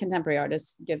their contemporary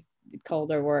artists call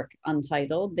their work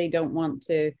untitled. They don't want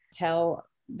to tell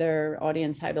their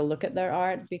audience how to look at their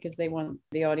art because they want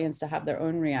the audience to have their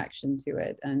own reaction to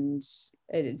it. And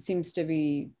it seems to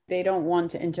be, they don't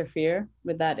want to interfere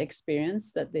with that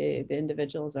experience that the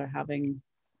individuals are having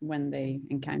when they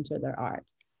encounter their art.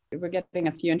 We're getting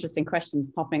a few interesting questions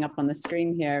popping up on the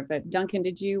screen here, but Duncan,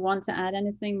 did you want to add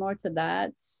anything more to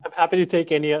that? I'm happy to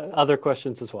take any other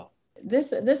questions as well.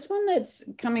 This one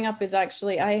that's coming up is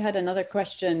actually, I had another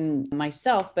question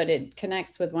myself, but it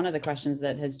connects with one of the questions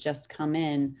that has just come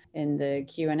in the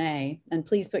Q&A. And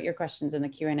please put your questions in the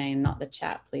Q&A and not the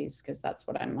chat, please, because that's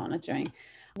what I'm monitoring.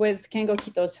 With Kengo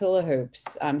Kito's hula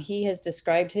hoops, he has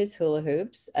described his hula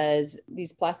hoops as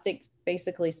these plastic,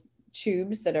 basically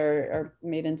tubes that are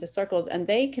made into circles, and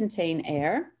they contain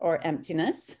air or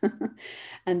emptiness.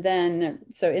 And then,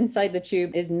 so inside the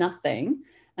tube is nothing.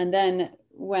 And then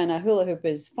when a hula hoop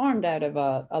is formed out of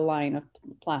a line of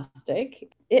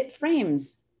plastic, it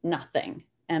frames nothing,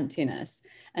 emptiness.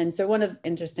 And so one of the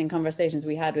interesting conversations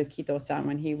we had with Kito-san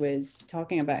when he was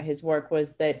talking about his work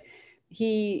was that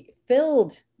he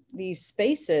filled these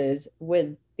spaces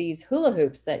with these hula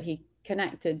hoops that he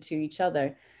connected to each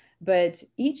other. But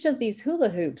each of these hula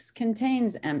hoops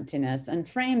contains emptiness and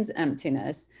frames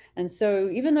emptiness. And so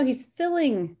even though he's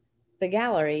filling the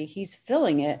gallery, he's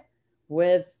filling it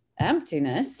with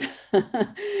emptiness.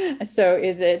 So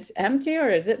is it empty or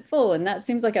is it full? And that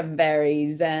seems like a very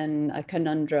Zen, a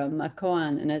conundrum, a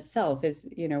koan in itself is,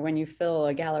 when you fill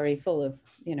a gallery full of,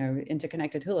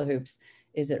 interconnected hula hoops,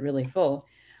 is it really full?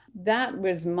 That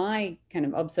was my kind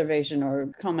of observation or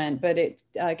comment, but it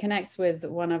connects with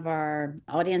one of our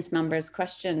audience members'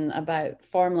 question about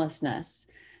formlessness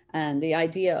and the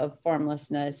idea of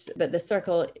formlessness. But the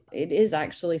circle, it is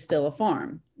actually still a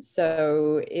form.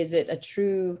 So is it a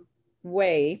true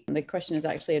way? The question is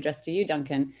actually addressed to you,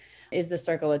 Duncan. Is the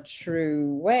circle a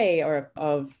true way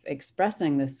of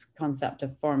expressing this concept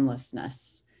of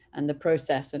formlessness and the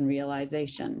process and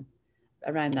realization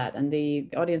around that? And the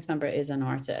audience member is an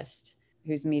artist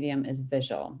whose medium is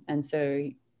visual. And so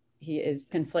he is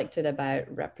conflicted about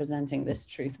representing this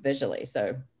truth visually.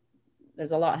 So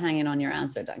there's a lot hanging on your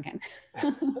answer, Duncan.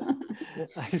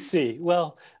 I see.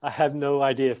 Well, I have no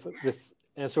idea if this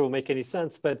answer will make any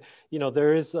sense, but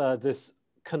there is this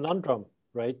conundrum,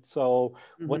 right? So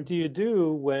what do you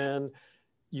do when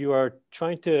you are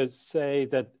trying to say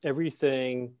that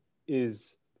everything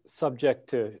is subject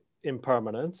to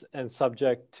impermanence and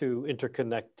subject to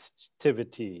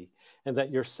interconnectivity, and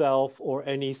that yourself or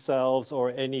any selves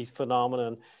or any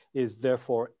phenomenon is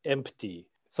therefore empty?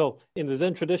 So in the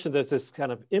Zen tradition, there's this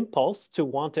kind of impulse to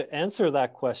want to answer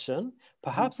that question,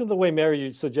 perhaps in the way, Mary,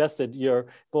 you suggested. You're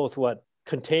both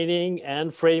containing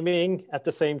and framing at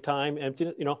the same time,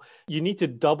 emptiness. You need to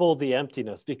double the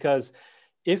emptiness, because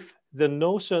if the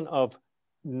notion of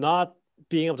not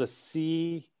being able to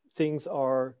see things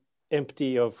are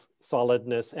empty of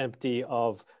solidness, empty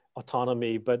of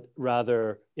autonomy, but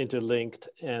rather interlinked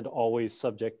and always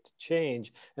subject to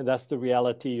change. And that's the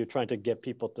reality you're trying to get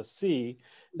people to see,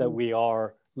 that we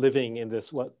are living in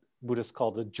this, what Buddhists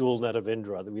call the jewel net of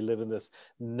Indra, that we live in this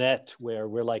net where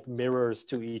we're like mirrors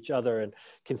to each other and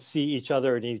can see each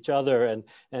other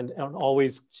and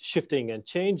always shifting and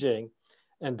changing.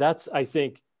 And that's, I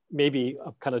think, maybe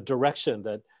a kind of direction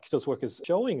that Kito's work is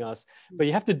showing us, but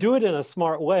you have to do it in a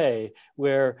smart way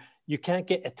where you can't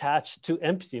get attached to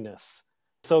emptiness.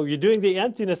 So you're doing the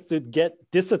emptiness to get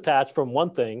disattached from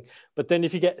one thing, but then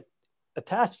if you get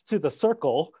attached to the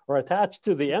circle or attached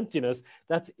to the emptiness,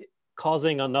 that's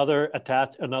causing another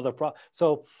problem.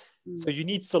 So you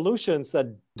need solutions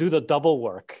that do the double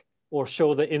work or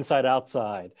show the inside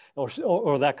outside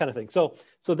or that kind of thing. So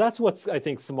that's what's, I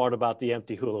think, smart about the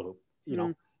empty hula hoop,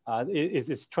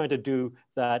 is trying to do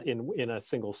that in a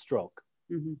single stroke.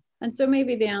 And so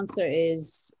maybe the answer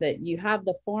is that you have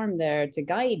the form there to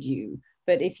guide you,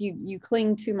 but if you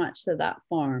cling too much to that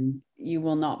form, you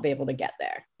will not be able to get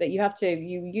there. That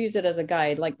you use it as a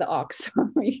guide, like the ox,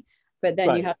 but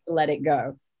then you have to let it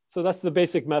go. So that's the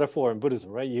basic metaphor in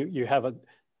Buddhism, right? You have a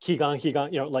higan,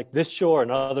 like this shore,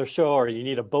 another shore, you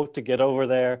need a boat to get over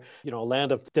there, a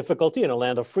land of difficulty and a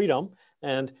land of freedom.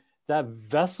 And that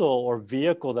vessel or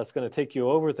vehicle that's going to take you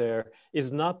over there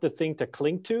is not the thing to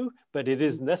cling to, but it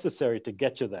is necessary to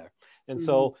get you there. And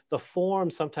so the form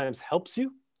sometimes helps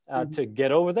you to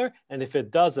get over there. And if it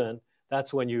doesn't,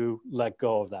 that's when you let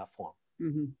go of that form.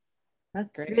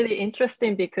 That's really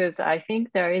interesting, because I think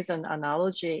there is an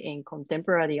analogy in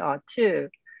contemporary art too.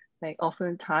 Like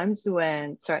oftentimes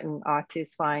when certain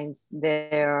artists find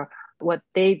their what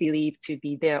they believe to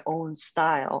be their own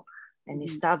style and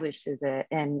establishes it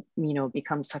and,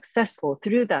 become successful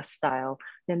through that style,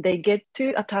 then they get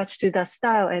too attached to that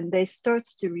style and they start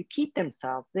to repeat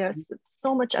themselves. There's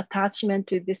so much attachment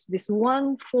to this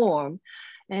one form,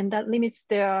 and that limits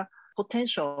their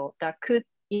potential that could,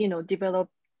 develop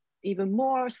even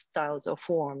more styles or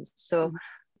forms. So,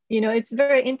 it's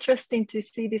very interesting to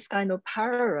see this kind of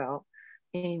parallel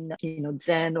in,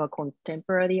 Zen or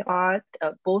contemporary art,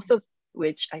 both of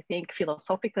which I think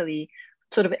philosophically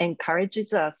sort of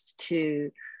encourages us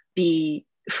to be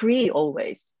free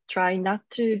always. Try not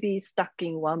to be stuck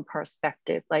in one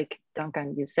perspective. Like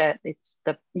Duncan, you said, it's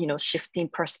the, shifting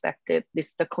perspective.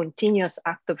 It's the continuous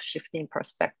act of shifting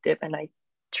perspective. And I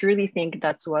truly think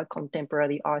that's what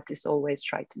contemporary artists always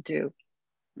try to do.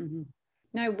 Mm-hmm.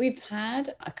 Now, we've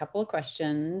had a couple of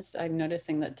questions. I'm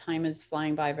noticing that time is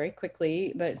flying by very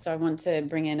quickly, so I want to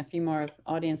bring in a few more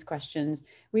audience questions.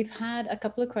 We've had a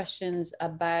couple of questions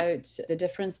about the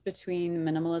difference between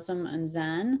minimalism and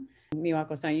Zen.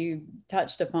 Miwako, so you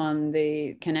touched upon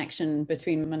the connection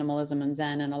between minimalism and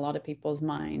Zen in a lot of people's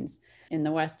minds, in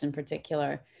the West in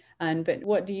particular. But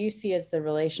what do you see as the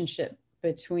relationship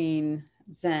between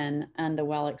Zen and the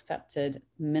well-accepted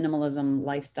minimalism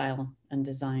lifestyle and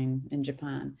design in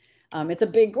Japan? It's a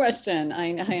big question.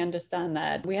 I understand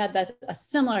that. We had a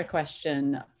similar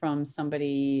question from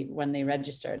somebody when they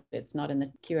registered. It's not in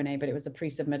the Q&A, but it was a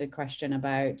pre-submitted question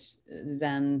about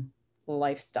Zen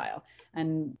lifestyle.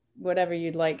 And whatever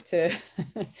you'd like to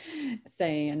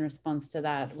say in response to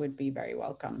that would be very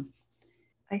welcome.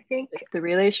 I think the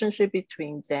relationship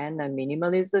between Zen and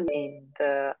minimalism in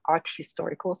the art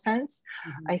historical sense,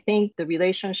 I think the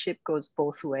relationship goes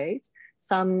both ways.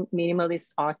 Some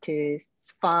minimalist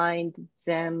artists find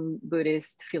Zen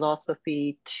Buddhist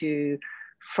philosophy to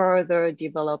further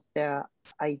develop their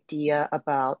idea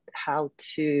about how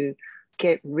to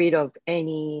get rid of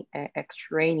any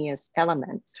extraneous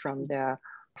elements from their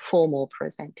formal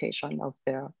presentation of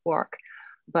their work.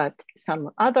 But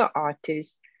some other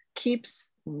artists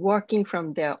keeps working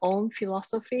from their own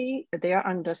philosophy, their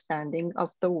understanding of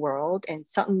the world, and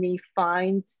suddenly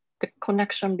finds the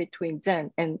connection between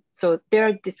Zen. And so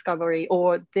their discovery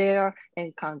or their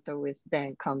encounter with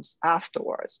Zen comes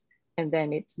afterwards. And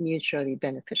then it's mutually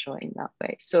beneficial in that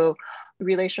way. So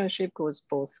relationship goes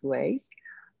both ways.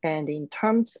 And in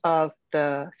terms of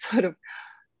the sort of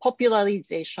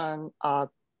popularization of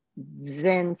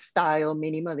Zen style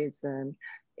minimalism,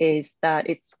 is that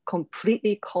it's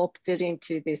completely co-opted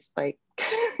into this like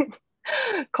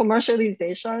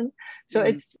commercialization. So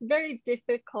it's very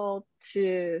difficult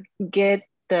to get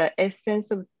the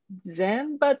essence of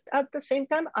Zen, but at the same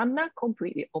time, I'm not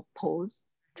completely opposed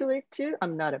to it too.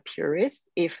 I'm not a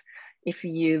purist. If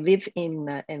you live in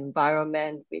an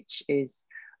environment which is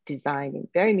designed in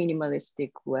a very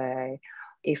minimalistic way,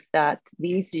 if that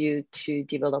leads you to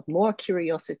develop more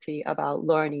curiosity about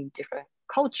learning different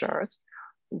cultures,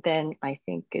 then I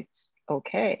think it's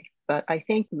okay. But I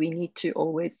think we need to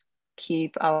always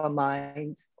keep our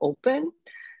minds open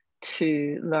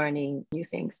to learning new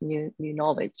things, new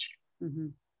knowledge.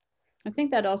 I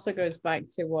think that also goes back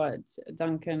to what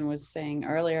Duncan was saying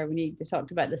earlier. We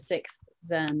talked about the sixth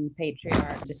Zen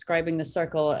patriarch, describing the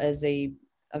circle as a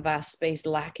vast space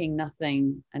lacking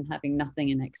nothing and having nothing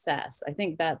in excess. I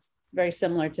think that's very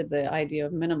similar to the idea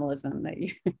of minimalism,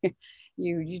 that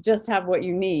you just have what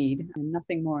you need and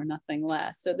nothing more, nothing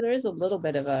less. So there is a little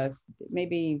bit of a,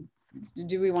 maybe,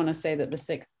 do we want to say that the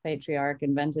sixth patriarch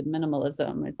invented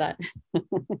minimalism? Is that,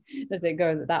 does it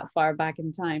go that far back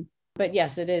in time? But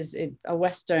yes, it's a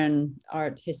Western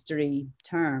art history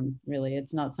term, really.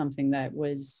 It's not something that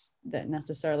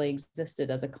necessarily existed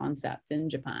as a concept in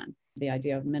Japan, the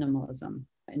idea of minimalism,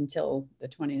 until the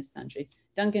 20th century.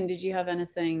 Duncan, did you have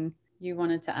anything you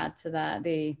wanted to add to that,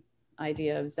 the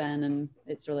idea of Zen and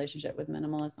its relationship with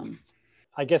minimalism?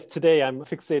 I guess today I'm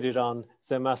fixated on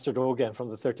Zen Master Dogen from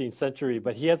the 13th century,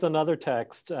 but he has another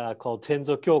text called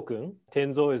Tenzo Kyokun.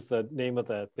 Tenzo is the name of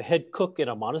the head cook in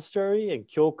a monastery, and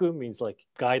Kyokun means like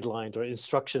guidelines or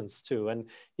instructions too. And,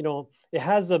 it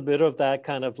has a bit of that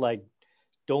kind of like,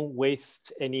 don't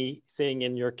waste anything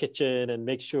in your kitchen and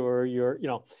make sure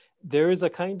there is a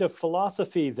kind of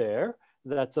philosophy there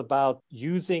that's about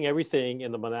using everything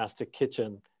in the monastic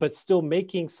kitchen, but still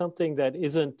making something that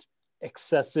isn't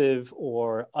excessive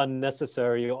or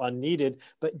unnecessary or unneeded,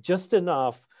 but just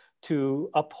enough to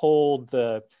uphold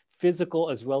the physical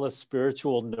as well as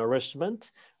spiritual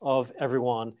nourishment of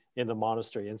everyone in the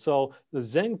monastery. And so the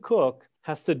Zen cook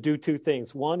has to do two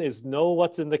things. One is know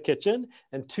what's in the kitchen,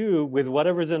 and two, with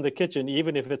whatever's in the kitchen,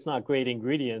 even if it's not great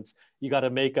ingredients, you got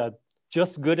to make a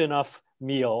just good enough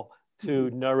meal to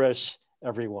nourish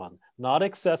everyone. Not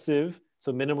excessive,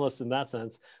 so minimalist in that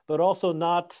sense, but also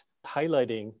not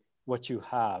highlighting what you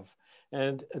have.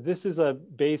 And this is a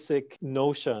basic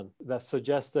notion that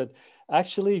suggests that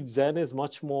actually Zen is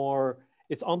much more,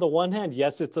 it's on the one hand,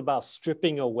 yes, it's about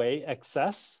stripping away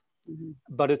excess,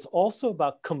 but it's also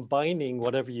about combining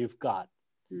whatever you've got.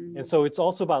 And so it's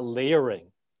also about layering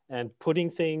and putting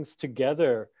things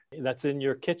together that's in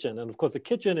your kitchen. And of course, the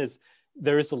kitchen is,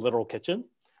 there is a literal kitchen,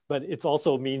 but it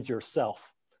also means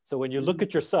yourself. So when you look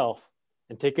at yourself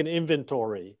and take an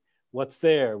inventory, what's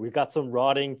there? We've got some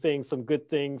rotting things, some good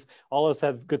things. All of us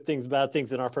have good things, bad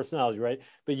things in our personality, right?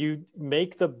 But you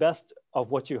make the best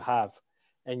of what you have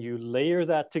and you layer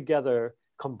that together,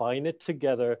 combine it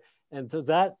together. And so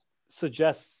that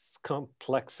suggests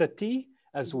complexity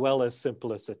as well as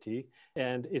simplicity.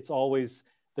 And it's always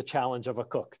the challenge of a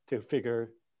cook to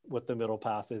figure what the middle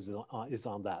path is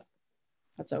on that.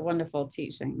 That's a wonderful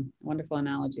teaching, wonderful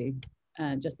analogy,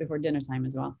 just before dinner time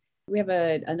as well. We have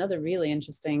another really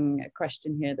interesting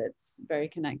question here that's very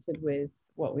connected with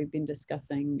what we've been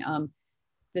discussing.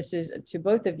 This is to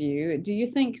both of you. Do you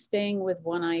think staying with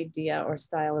one idea or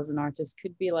style as an artist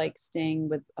could be like staying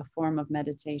with a form of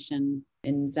meditation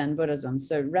in Zen Buddhism?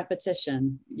 So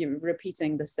repetition, you're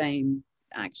repeating the same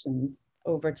actions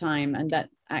over time, and that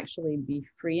actually be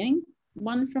freeing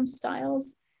one from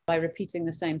styles? By repeating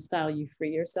the same style, you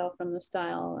free yourself from the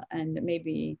style. And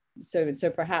maybe, so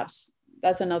perhaps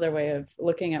that's another way of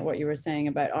looking at what you were saying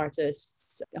about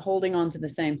artists holding on to the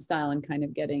same style and kind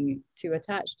of getting too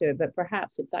attached to it. But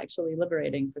perhaps it's actually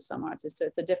liberating for some artists. So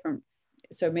it's a different,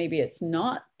 so maybe it's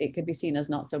not, it could be seen as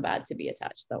not so bad to be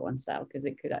attached to that one style because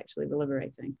it could actually be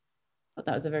liberating. I thought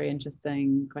that was a very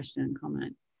interesting question and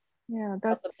comment. Yeah,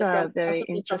 that's very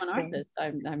interesting. From an artist,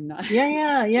 I'm not.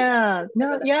 Yeah.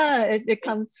 No, yeah, it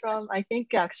comes from, I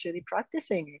think, actually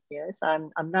practicing it. Yes,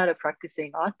 I'm not a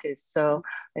practicing artist, so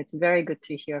it's very good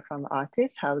to hear from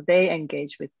artists how they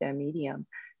engage with their medium.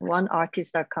 One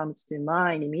artist that comes to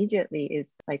mind immediately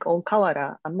is like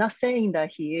Onkawara. I'm not saying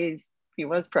that he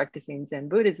was practicing Zen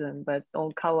Buddhism, but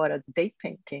Onkawara's date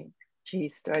painting, he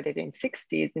started in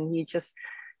 60s, and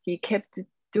he kept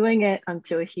doing it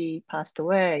until he passed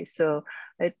away. So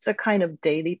it's a kind of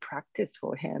daily practice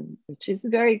for him, which is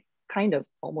very kind of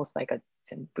almost like a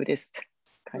Zen Buddhist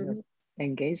kind of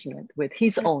engagement with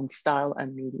his own style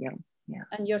and medium. Yeah.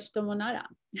 And Yoshitomo Nara.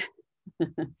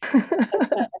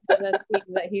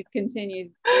 That he's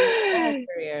continued his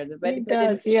career. He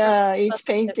does, yeah. Each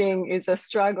painting is a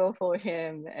struggle for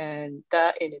him, and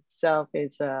that in itself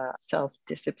is a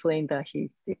self-discipline that he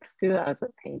sticks to as a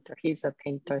painter. He's a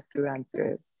painter through and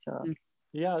through. So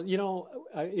yeah,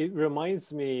 it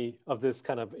reminds me of this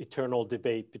kind of eternal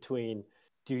debate between,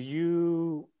 do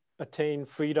you attain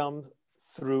freedom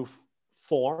through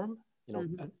form?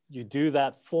 You do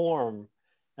that form,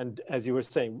 and as you were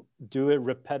saying, do it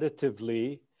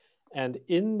repetitively. And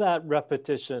in that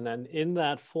repetition and in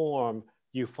that form,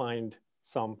 you find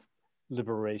some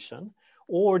liberation.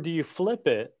 Or do you flip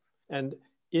it and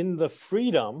in the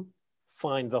freedom,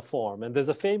 find the form? And there's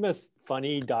a famous,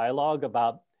 funny dialogue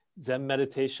about Zen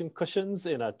meditation cushions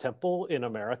in a temple in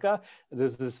America.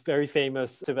 There's this very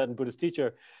famous Tibetan Buddhist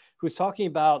teacher who's talking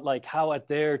about like how at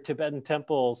their Tibetan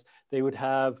temples, they would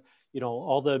have,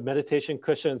 all the meditation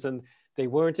cushions, and they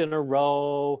weren't in a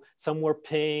row. Some were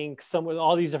pink, some were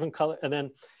all these different colors. And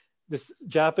then this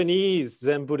Japanese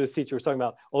Zen Buddhist teacher was talking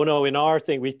about, oh no, in our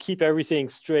thing, we keep everything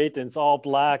straight and it's all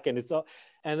black and it's all,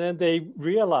 and then they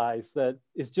realized that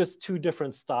it's just two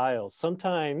different styles.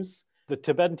 Sometimes the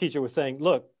Tibetan teacher was saying,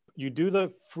 look, you do the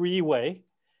free way,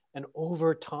 and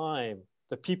over time,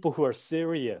 the people who are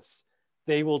serious,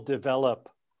 they will develop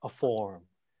a form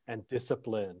and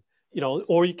discipline,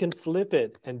 or you can flip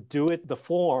it and do it the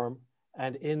form,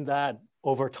 and in that,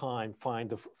 over time, find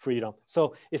the freedom.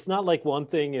 So it's not like one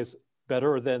thing is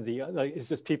better than the other. It's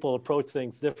just people approach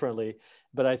things differently.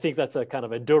 But I think that's a kind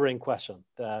of enduring question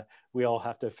that we all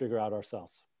have to figure out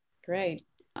ourselves. Great.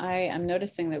 I am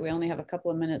noticing that we only have a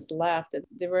couple of minutes left.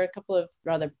 There were a couple of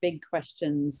rather big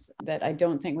questions that I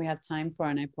don't think we have time for,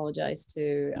 and I apologize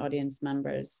to audience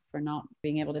members for not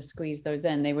being able to squeeze those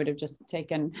in. They would have just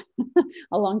taken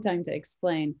a long time to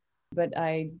explain. But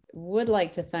I would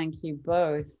like to thank you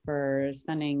both for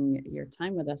spending your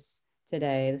time with us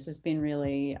today. This has been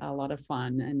really a lot of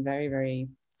fun and very, very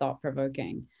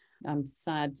thought-provoking. I'm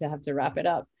sad to have to wrap it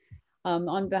up.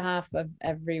 On behalf of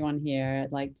everyone here,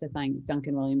 I'd like to thank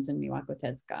Duncan Williams and Miwako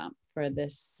Tezuka for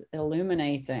this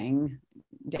illuminating,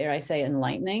 dare I say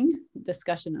enlightening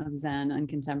discussion of Zen and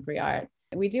contemporary art.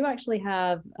 We do actually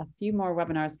have a few more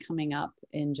webinars coming up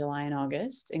in July and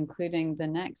August, including the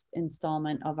next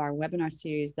installment of our webinar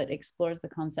series that explores the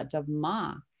concept of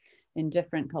Ma in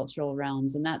different cultural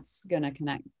realms. And that's going to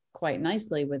connect quite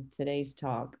nicely with today's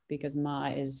talk, because Ma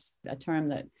is a term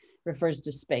that refers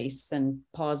to space and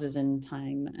pauses in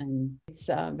time. And it's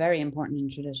very important in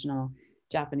traditional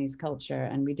Japanese culture.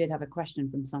 And we did have a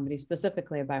question from somebody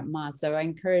specifically about Ma. So I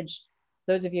encourage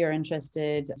those of you who are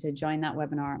interested to join that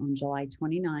webinar on July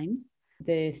 29th.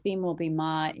 The theme will be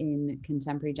Ma in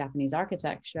contemporary Japanese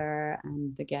architecture,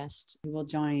 and the guest who will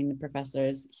join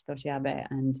Professors Hitoshi Abe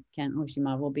and Ken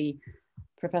Oshima will be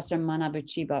Professor Manabu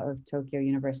Chiba of Tokyo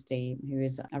University, who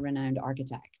is a renowned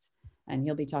architect. And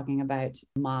he'll be talking about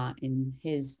Ma in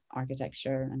his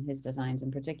architecture and his designs in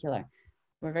particular.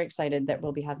 We're very excited that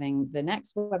we'll be having the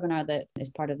next webinar that is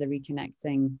part of the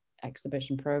Reconnecting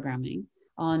exhibition programming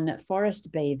on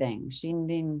forest bathing,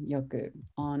 Shinrin Yoku,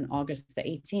 on August the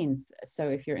 18th. So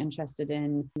if you're interested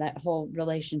in that whole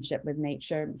relationship with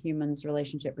nature, humans'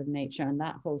 relationship with nature, and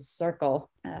that whole circle,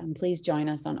 please join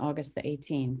us on August the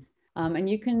 18th. And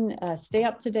you can stay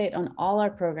up to date on all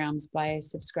our programs by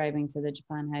subscribing to the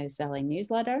Japan House LA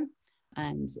newsletter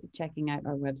and checking out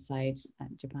our website at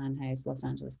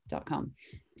japanhouselosangeles.com.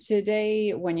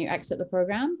 Today, when you exit the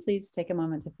program, please take a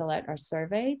moment to fill out our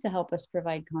survey to help us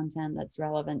provide content that's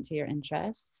relevant to your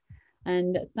interests.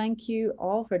 And thank you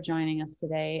all for joining us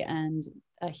today. And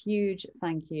a huge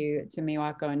thank you to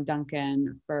Miwako and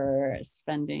Duncan for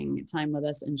spending time with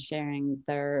us and sharing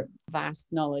their vast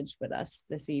knowledge with us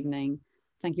this evening.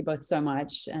 Thank you both so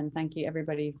much. And thank you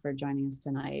everybody for joining us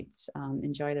tonight.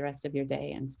 Enjoy the rest of your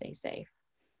day and stay safe.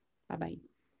 Bye-bye.